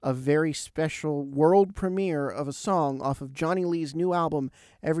a very special world premiere of a song off of Johnny Lee's new album,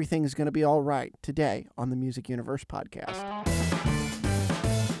 Everything's Gonna Be All Right, today on the Music Universe podcast.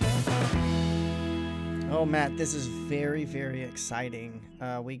 Oh, Matt, this is very, very exciting.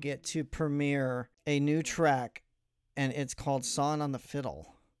 We get to premiere a new track, and it's called Song on the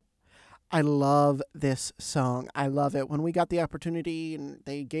Fiddle. I love this song. I love it. When we got the opportunity and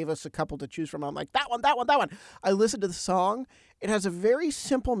they gave us a couple to choose from, I'm like, that one. I listened to the song. It has a very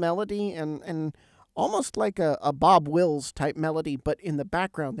simple melody and almost like a Bob Wills type melody, but in the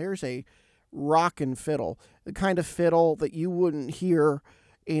background there's a rockin' fiddle, the kind of fiddle that you wouldn't hear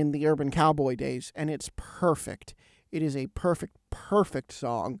in the Urban Cowboy days, and it's perfect. It is a perfect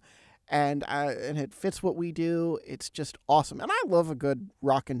song, and it fits what we do. It's just awesome, and I love a good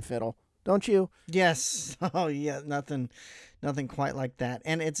rockin' fiddle. Don't you? Yes. Oh, yeah. Nothing quite like that.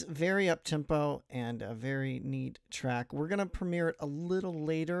 And it's very up-tempo and a very neat track. We're going to premiere it a little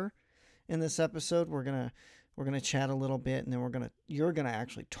later in this episode. We're going to chat a little bit, and then you're going to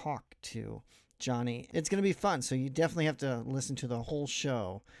actually talk to Johnny. It's going to be fun. So you definitely have to listen to the whole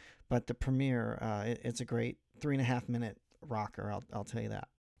show, but the premiere, it's a great 3.5-minute rocker. I'll tell you that.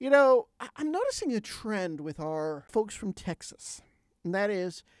 You know, I'm noticing a trend with our folks from Texas, and that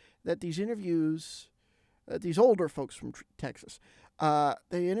is that these interviews, these older folks from Texas, the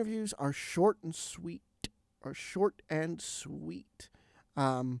interviews are short and sweet.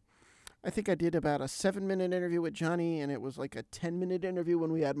 I think I did about a 7-minute interview with Johnny, and it was like a 10-minute interview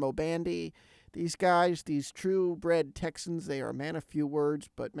when we had Mo Bandy. These guys, these true-bred Texans, they are a man of few words,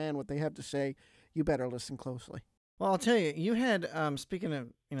 but man, what they have to say, you better listen closely. Well, I'll tell you, you had, speaking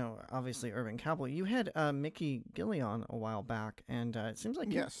of, obviously Urban Cowboy, you had Mickey Gilley on a while back, and it seems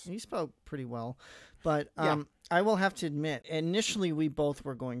like he spoke pretty well. But I will have to admit, initially we both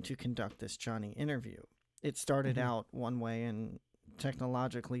were going to conduct this Johnny interview. It started out one way and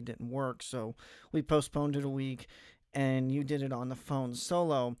technologically didn't work, so we postponed it a week, and you did it on the phone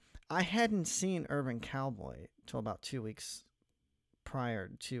solo. I hadn't seen Urban Cowboy till about 2 weeks prior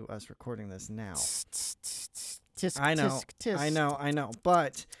to us recording this now. I know,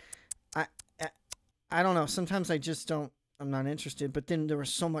 but I don't know. Sometimes I'm not interested, but then there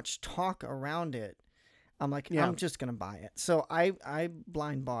was so much talk around it. I'm like, I'm just going to buy it. So I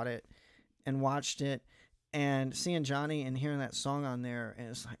blind bought it and watched it, and seeing Johnny and hearing that song on there, and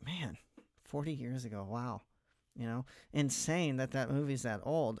it's like, man, 40 years ago. Wow. Insane that movie's that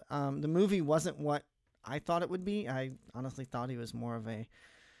old. The movie wasn't what I thought it would be. I honestly thought he was more of a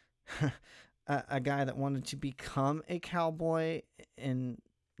guy that wanted to become a cowboy and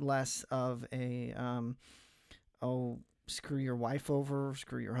less of a screw your wife over,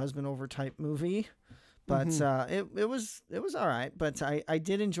 screw your husband over type movie. But it was all right. But I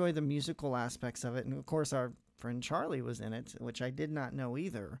did enjoy the musical aspects of it, and of course our friend Charlie was in it, which I did not know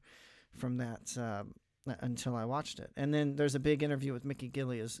either from that until I watched it. And then there's a big interview with Mickey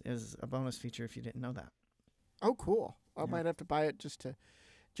Gilley as a bonus feature if you didn't know that. Oh, cool! I might have to buy it just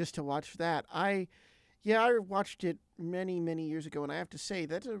to watch that. I watched it many years ago, and I have to say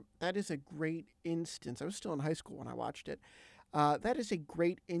that is a great instance. I was still in high school when I watched it. That is a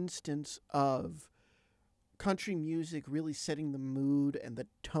great instance of country music really setting the mood and the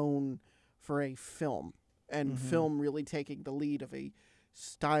tone for a film, and film really taking the lead of a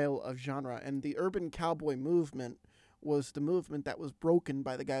style of genre. And the Urban Cowboy movement was the movement that was broken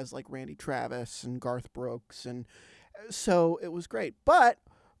by the guys like Randy Travis and Garth Brooks, and so it was great. But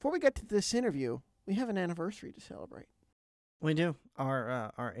before we get to this interview, we have an anniversary to celebrate. We do.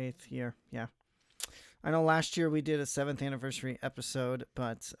 Our 8th year, yeah. I know last year we did a 7th anniversary episode,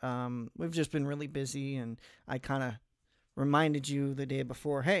 but we've just been really busy, and I kind of reminded you the day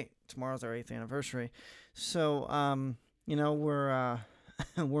before, hey, tomorrow's our 8th anniversary. So, we're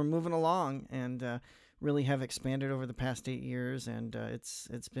we're moving along and really have expanded over the past 8 years, and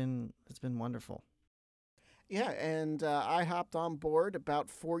it's been wonderful. Yeah, and I hopped on board about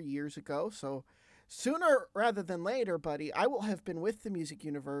 4 years ago, so sooner rather than later, buddy, I will have been with the Music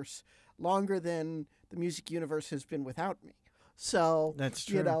Universe longer than the Music Universe has been without me. So that's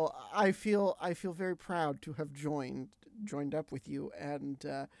true. I feel very proud to have joined up with you, and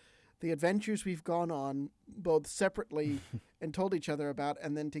the adventures we've gone on, both separately and told each other about,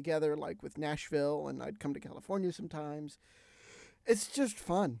 and then together, like with Nashville, and I'd come to California sometimes. It's just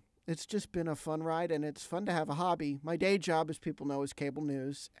fun. It's just been a fun ride, and it's fun to have a hobby. My day job, as people know, is cable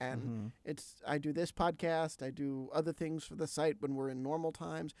news, and I do this podcast. I do other things for the site when we're in normal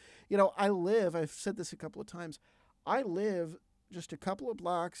times. I've said this a couple of times, I live just a couple of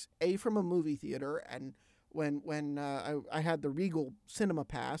blocks from a movie theater, and when I had the Regal Cinema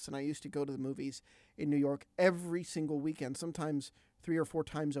Pass, and I used to go to the movies in New York every single weekend, sometimes 3 or 4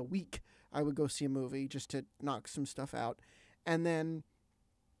 times a week. I would go see a movie just to knock some stuff out. And then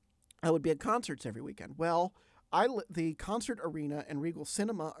I would be at concerts every weekend. Well, the Concert Arena and Regal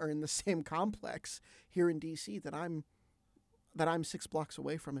Cinema are in the same complex here in D.C. that I'm 6 blocks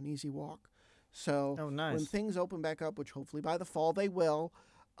away from, an easy walk. So nice. When things open back up, which hopefully by the fall they will,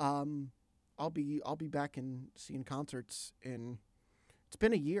 I'll be back in seeing concerts in. It's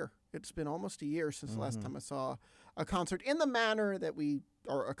been a year. It's been almost a year since the last time I saw a concert in the manner that we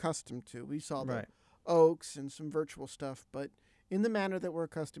are accustomed to. We saw the Oaks and some virtual stuff, but in the manner that we're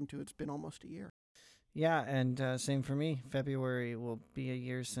accustomed to, it's been almost a year. Yeah, and same for me. February will be a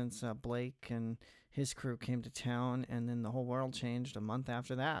year since Blake and his crew came to town, and then the whole world changed a month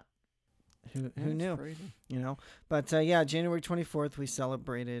after that. Who knew? Crazy. But January 24th, we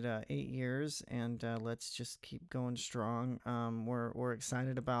celebrated 8 years, and let's just keep going strong. We're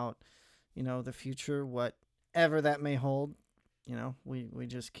excited about, the future, whatever that may hold. We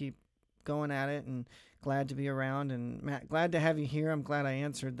just keep going at it, and glad to be around. And Matt, glad to have you here. I'm glad I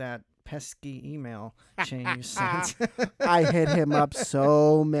answered that pesky email chain you sent. I hit him up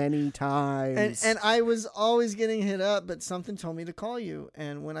so many times. And I was always getting hit up, but something told me to call you.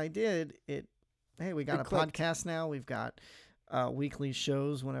 And when I did, we got a podcast now. We've got weekly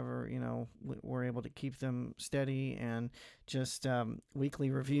shows whenever, we're able to keep them steady, and just weekly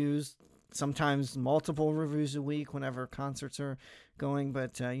reviews, sometimes multiple reviews a week whenever concerts are going.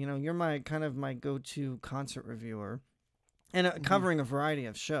 But, you're my go-to concert reviewer. And covering a variety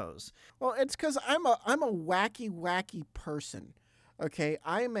of shows. Well, it's because I'm a wacky person. Okay,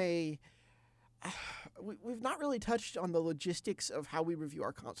 we've not really touched on the logistics of how we review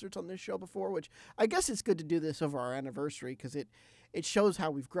our concerts on this show before, which I guess it's good to do this over our anniversary because it shows how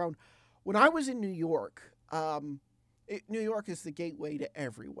we've grown. When I was in New York, New York is the gateway to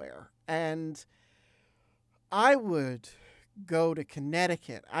everywhere, and I would go to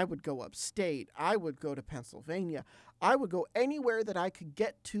Connecticut. I would go upstate. I would go to Pennsylvania. I would go anywhere that I could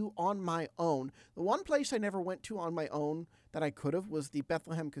get to on my own. The one place I never went to on my own that I could have was the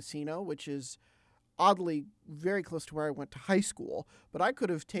Bethlehem Casino, which is oddly very close to where I went to high school. But I could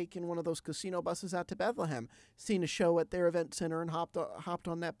have taken one of those casino buses out to Bethlehem, seen a show at their event center, and hopped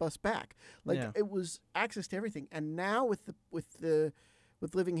on that bus back. It was access to everything. And now with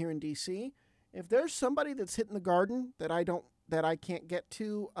living here in D.C., if there's somebody that's hitting the Garden that I can't get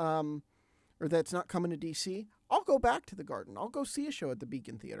to, or that's not coming to D.C., I'll go back to the Garden. I'll go see a show at the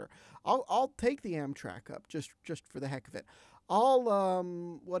Beacon Theater. I'll take the Amtrak up just for the heck of it.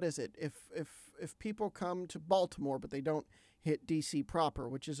 What is it? If people come to Baltimore but they don't hit D.C. proper,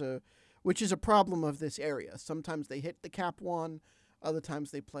 which is a problem of this area. Sometimes they hit the Cap One, other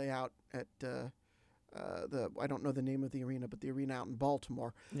times they play out at I don't know the name of the arena, but the arena out in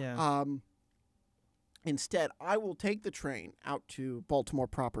Baltimore. Yeah. Instead, I will take the train out to Baltimore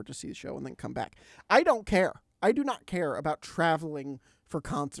proper to see the show and then come back. I don't care. I do not care about traveling for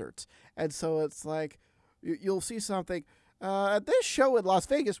concerts. And so it's like, you'll see something, at this show in Las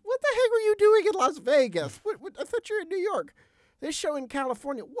Vegas. What the heck were you doing in Las Vegas? What, I thought you were in New York. This show in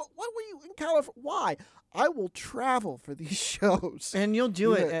California. What were you in California? Why? I will travel for these shows. And you'll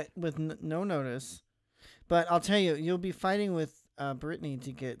do it with no notice. But I'll tell you, you'll be fighting with Brittany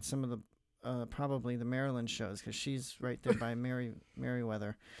to get some of the probably the Maryland shows, because she's right there by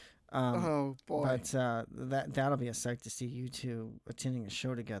Merriweather. Oh boy! But that'll be a sight to see you two attending a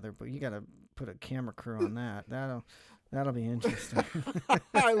show together. But you got to put a camera crew on that. That'll be interesting.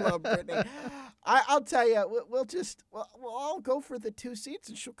 I love Brittany. I'll tell you, we'll all go for the 2 seats,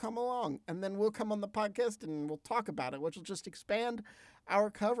 and she'll come along, and then we'll come on the podcast and we'll talk about it, which will just expand our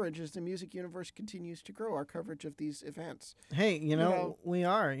coverage as the music universe continues to grow. Our coverage of these events. Hey, we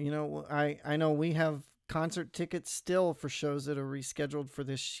are. I know we have concert tickets still for shows that are rescheduled for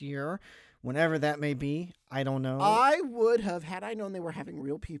this year, whenever that may be. I don't know. I would have, had I known they were having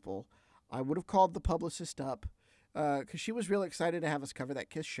real people, I would have called the publicist up, because she was really excited to have us cover that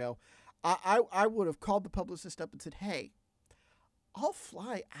Kiss show. I would have called the publicist up and said, hey, I'll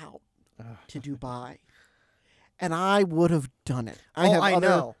fly out to Dubai. And I would have done it. I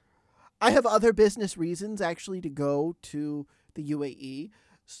know. I have other business reasons actually to go to the UAE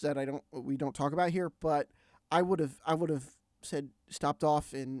that we don't talk about here, but I would have stopped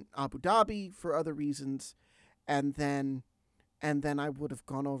off in Abu Dhabi for other reasons, and then I would have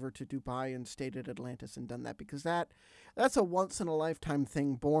gone over to Dubai and stayed at Atlantis and done that, because that's a once in a lifetime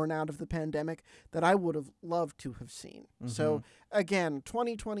thing born out of the pandemic that I would have loved to have seen. Mm-hmm. So again,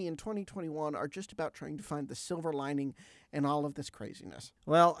 2020 and 2021 are just about trying to find the silver lining in all of this craziness.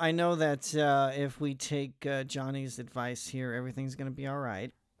 Well, I know that if we take Johnny's advice here, everything's going to be all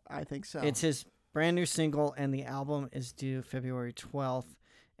right. I think so. It's his brand new single, and the album is due February 12th.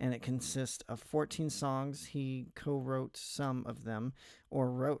 And it consists of 14 songs. He co-wrote some of them,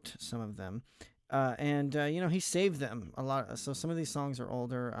 or wrote some of them. He saved them a lot. So some of these songs are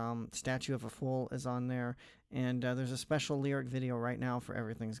older. Statue of a Fool is on there. And there's a special lyric video right now for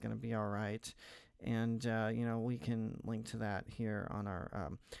Everything's Gonna Be Alright. And, we can link to that here on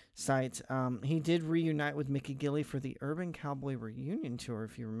our site. He did reunite with Mickey Gilley for the Urban Cowboy Reunion Tour,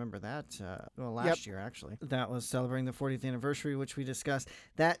 if you remember that. Last year, actually. That was celebrating the 40th anniversary, which we discussed.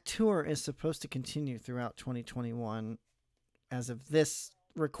 That tour is supposed to continue throughout 2021. As of this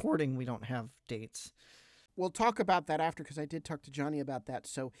recording, we don't have dates. We'll talk about that after, because I did talk to Johnny about that.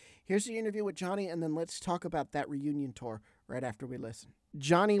 So here's the interview with Johnny, and then let's talk about that reunion tour right after we listen.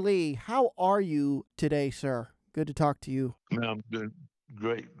 Johnny Lee, how are you today, sir? Good to talk to you. I'm good.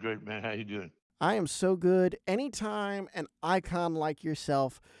 Great, man. How you doing? I am so good. Anytime an icon like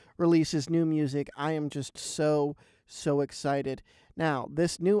yourself releases new music, I am just so excited. Now,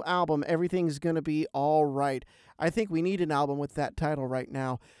 this new album, Everything's Gonna Be All Right. I think we need an album with that title right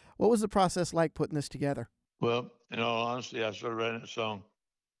now. What was the process like putting this together? Well, in all honesty, I started writing that song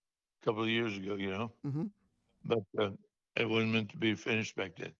a couple of years ago, Mm-hmm. But it wasn't meant to be finished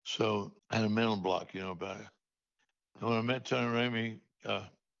back then. So I had a mental block, about it. And when I met Tony Ramey,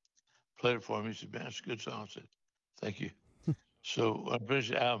 played it for me. He said, "Man, it's a good song." I said, "Thank you." So when I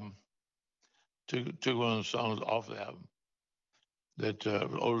finished the album, took one of the songs off the album, that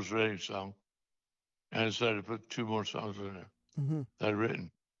Otis Redding song, and I decided to put 2 more songs in there that I'd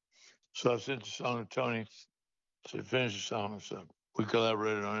written. So I sent the song to Tony. I said, "Finish the song." So we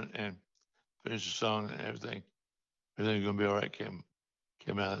collaborated on it and finished the song, and everything's gonna be all right. Came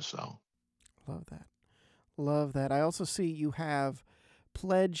out of the song. Love that. I also see you have the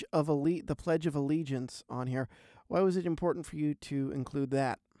Pledge of Allegiance on here. Why was it important for you to include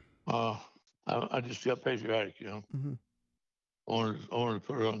that? I just got patriotic, Mm-hmm. I wanted to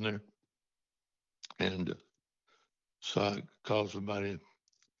put it on there, and so I called somebody,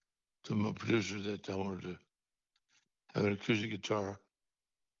 to my producer, that I wanted to have an acoustic guitar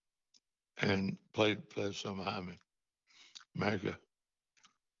and play a song behind me, America.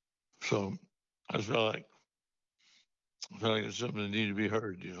 So I just felt like it's something that needed to be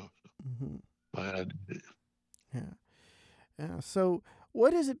heard, Mm-hmm. I did it. Yeah. So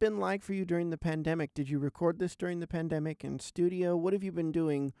what has it been like for you during the pandemic? Did you record this during the pandemic in studio? What have you been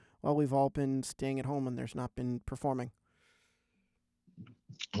doing while we've all been staying at home and there's not been performing?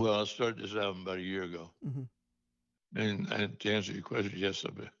 Well, I started this album about a year ago. Mm-hmm. And to answer your question, yes,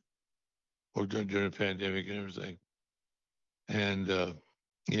 I've worked on during the pandemic and everything. And,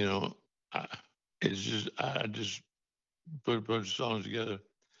 I just put a bunch of songs together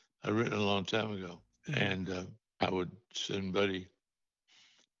I'd written a long time ago. Mm-hmm. And I would send Buddy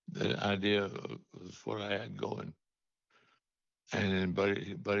the idea of what I had going. And then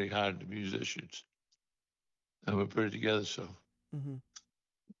Buddy hired the musicians. And we put it together. So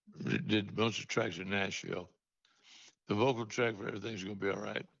we did most of the tracks in Nashville. The vocal track for Everything's Gonna Be All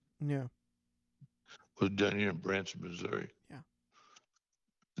Right. Yeah. Was done here in Branson, Missouri. Yeah.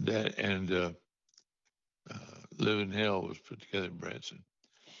 That and Live in Hell was put together in Branson.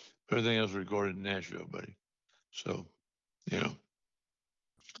 Everything else recorded in Nashville, Buddy. So,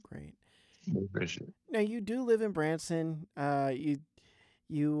 Great. Appreciate it. Now you do live in Branson.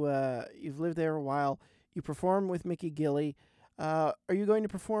 You've lived there a while. You perform with Mickey Gilley. Are you going to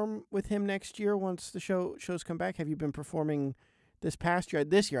perform with him next year once the shows come back? Have you been performing this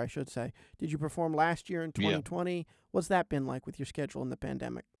year, I should say? Did you perform last year in 2020? Yeah. What's that been like with your schedule in the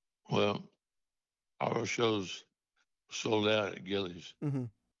pandemic? Well, our shows sold out at Gilley's. Mm-hmm.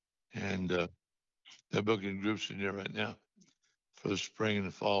 And they're booking groups in there right now for the spring and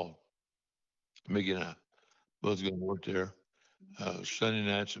the fall. Mickey and I both going to work there Sunday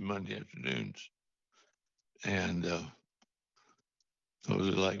nights and Monday afternoons. And I was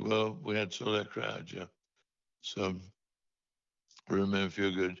like, well, we had sold that crowd, yeah. So really made me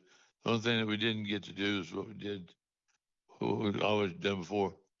feel good. The only thing that we didn't get to do is what we'd always done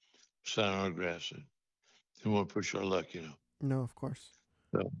before, sign autographs. And didn't want to push our luck, No, of course.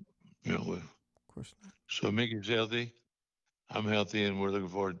 So, of course not. So Mickey's healthy. I'm healthy, and we're looking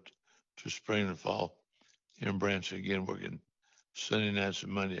forward to spring and fall here in Branson again, working Sunday nights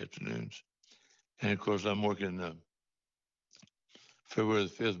and Monday afternoons. And of course, I'm working February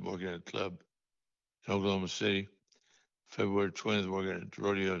the 5th, I'm working at a club in Oklahoma City. February 20th, I'm working at the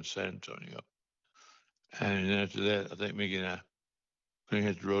rodeo in San Antonio. And after that, I think Mickey and I are going to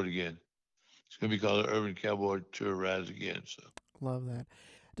hit the road again. It's going to be called the Urban Cowboy Tour Rise Again. So love that.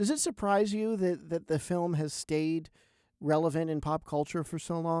 Does it surprise you that the film has stayed relevant in pop culture for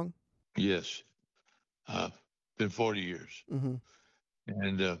so long? Yes. Been 40 years. Mm-hmm.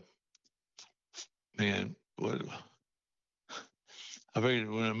 And man, what I figured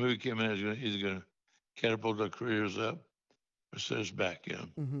when a movie came out, he's either going to catapult our careers up or set us back.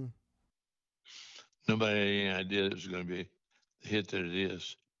 Mm-hmm. Nobody had any idea it was going to be the hit that it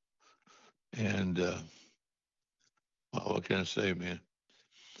is. And well, what can I say, man?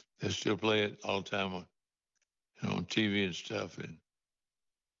 They still play it all the time on TV and stuff, and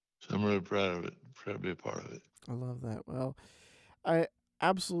so I'm really proud of it. Proud to be a part of it. I love that. Well, I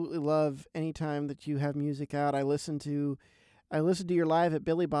absolutely love any time that you have music out. I listen to your live at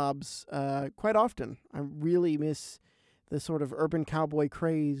Billy Bob's quite often. I really miss the sort of urban cowboy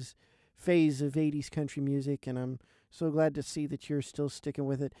craze phase of 80s country music, and I'm so glad to see that you're still sticking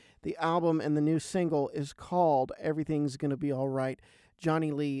with it. The album and the new single is called Everything's Gonna Be All Right.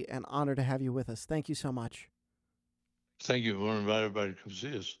 Johnny Lee, an honor to have you with us. Thank you so much. Thank you. We want to invite everybody to come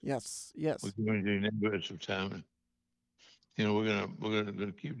see us. Yes. We're going to do neighborhood some time, and we're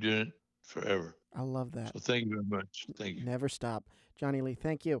gonna keep doing it forever. I love that. So thank you very much. Thank you. Never stop, Johnny Lee.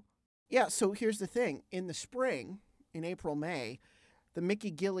 Thank you. Yeah. So here's the thing: in the spring, in April, May, the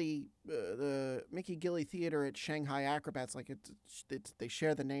Mickey Gilley Theater at Shanghai Acrobats, like they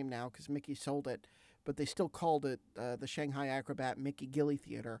share the name now because Mickey sold it, but they still called it the Shanghai Acrobat Mickey Gilley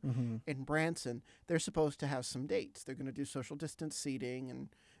Theater in Branson. They're supposed to have some dates. They're going to do social distance seating and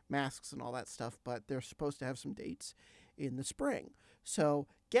masks and all that stuff, but they're supposed to have some dates in the spring. So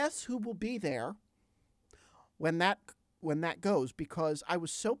guess who will be there when that goes? Because I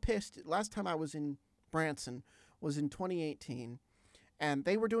was so pissed. Last time I was in Branson was in 2018. And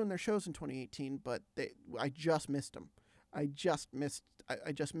they were doing their shows in 2018, but I just missed them. I just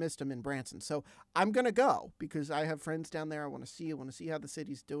missed them in Branson. So I'm going to go because I have friends down there. I want to see how the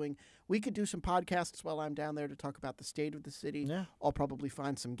city's doing. We could do some podcasts while I'm down there to talk about the state of the city. Yeah. I'll probably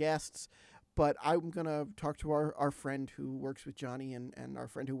find some guests. But I'm going to talk to our friend who works with Johnny and our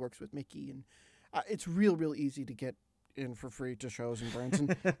friend who works with Mickey. And it's real easy to get in for free to shows in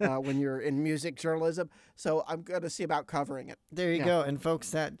Branson when you're in music journalism. So I'm going to see about covering it. There you go. And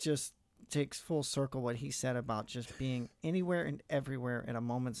folks, that just takes full circle what he said about just being anywhere and everywhere at a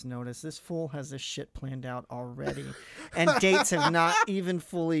moment's notice. This fool has this shit planned out already. And dates have not even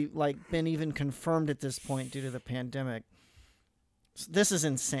fully been even confirmed at this point due to the pandemic. So this is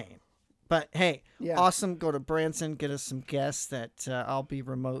insane. But hey, awesome. Go to Branson, get us some guests that I'll be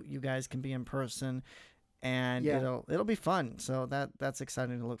remote. You guys can be in person. And it'll be fun. So that's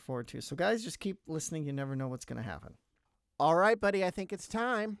exciting to look forward to. So guys, just keep listening. You never know what's going to happen. All right, buddy. I think it's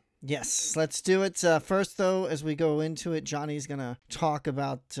time. Yes, let's do it. First, though, as we go into it, Johnny's going to talk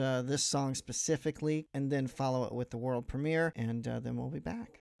about this song specifically and then follow it with the world premiere. And then we'll be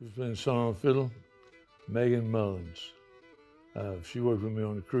back. Who's playing a song on fiddle? Megan Mullins. She worked with me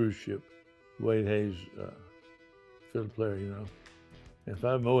on the cruise ship. Wade Hayes, fiddle player, you know. And if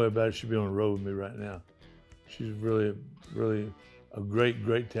I had my way about it, she'd be on the road with me right now. She's really a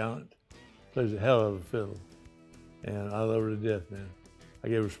great talent. Plays a hell of a fiddle. And I love her to death, man. I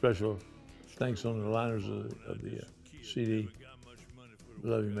gave her special thanks on the liners of the CD.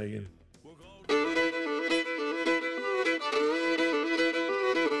 Love you, Megan.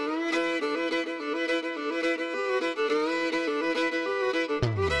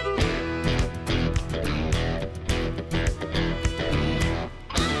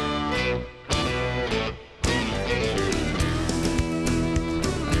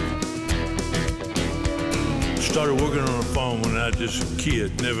 Started working on a farm when I was just a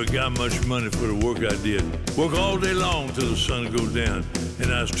kid. Never got much money for the work I did. Work all day long till the sun would go down,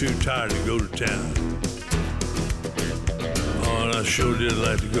 and I was too tired to go to town. Oh, and I sure did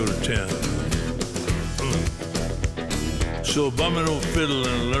like to go to town. So I bought me an old fiddle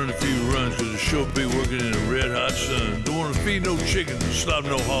and I learned a few runs, cause it's sure be working in the red hot sun. Don't wanna feed no chickens and slaughter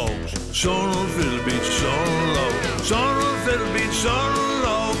no hogs. Sawing on the fiddle beats, sawing on the log. Sawing on the fiddle beats, sawing on the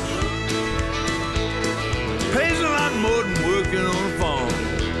logs. Pays a lot more than working on a farm.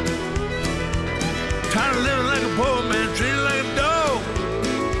 Tired of living like a poor man, treated like a dog.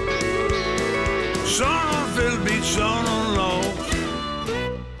 Sawing on the fiddle beats, sawing on the logs.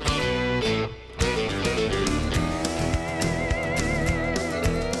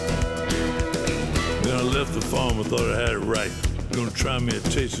 Then I left the farm, I thought I had it right. Gonna try me a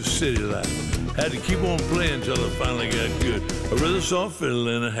taste of city life. Had to keep on playing till I finally got good. I rather saw a fiddle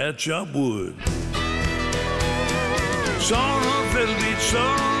than a hat chop wood. Sawing on the fiddle beats,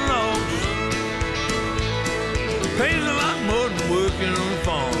 sawing on the logs. Pays a lot more than working on the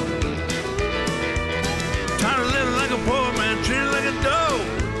farm. Tired of living like a poor man, treated like a dog.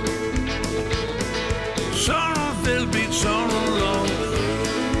 Sawing on the fiddle beats, sawing on the logs.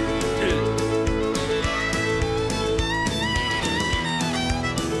 Yeah.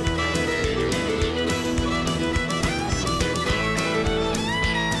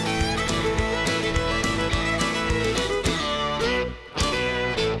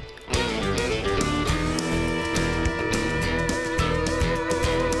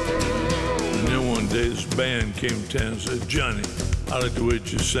 this band came to town and said, Johnny, I like the way it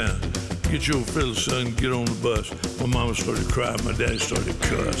just sounds. Get your fiddle, son, get on the bus. My mama started crying, my daddy started to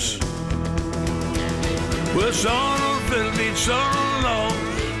cuss. Well, sawing on the fiddle beat, sawing on the log.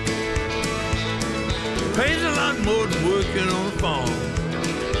 Pays a lot more than working on a farm.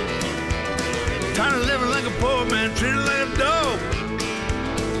 Tired of living like a poor man, treated like a dog.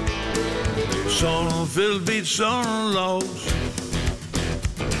 Sawing on the fiddle beat, sawing on the logs.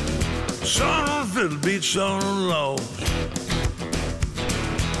 Sawing on the fiddle beat, sawing on the logs.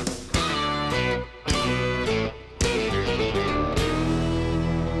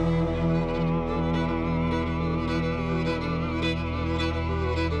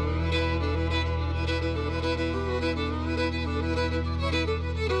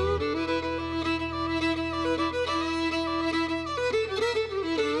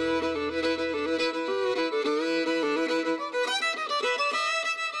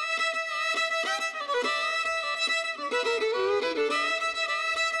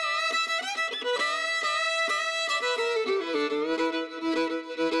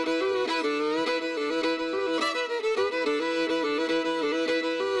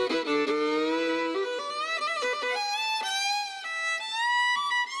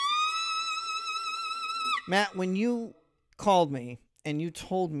 Matt, when you called me and you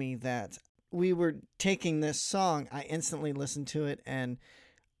told me that we were taking this song, I instantly listened to it, and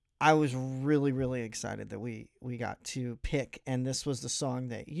I was really, really excited that we got to pick, and this was the song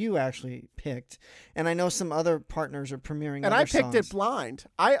that you actually picked. And I know some other partners are premiering and other songs. I picked it blind.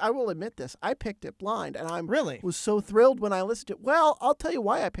 I will admit this. I picked it blind, and I really was so thrilled when I listened to it. Well, I'll tell you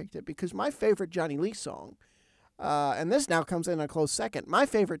why I picked it, because my favorite Johnny Lee song, and this now comes in a close second, my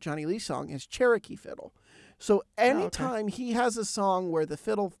favorite Johnny Lee song is Cherokee Fiddle. So anytime he has a song where the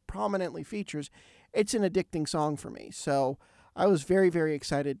fiddle prominently features, it's an addicting song for me. So I was very, very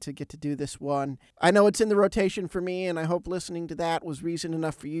excited to get to do this one. I know it's in the rotation for me, and I hope listening to that was reason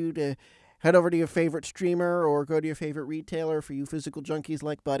enough for you to head over to your favorite streamer or go to your favorite retailer for you physical junkies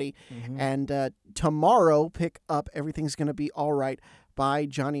like Buddy. Mm-hmm. And tomorrow, pick up Everything's Gonna Be All Right by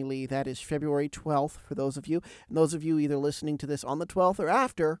Johnny Lee. That is February 12th for those of you. And those of you either listening to this on the 12th or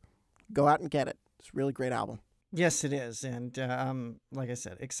after, go out and get it. It's a really great album. Yes, it is. And like I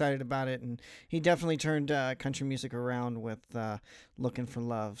said, excited about it. And he definitely turned country music around with Looking for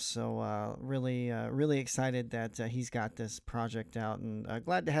Love. So really, really excited that he's got this project out, and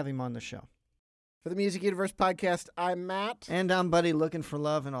glad to have him on the show. For the Music Universe podcast, I'm Matt. And I'm Buddy, looking for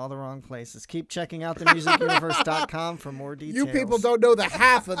love in all the wrong places. Keep checking out themusicuniverse.com for more details. You people don't know the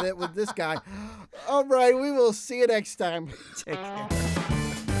half of it with this guy. All right, we will see you next time. Take care.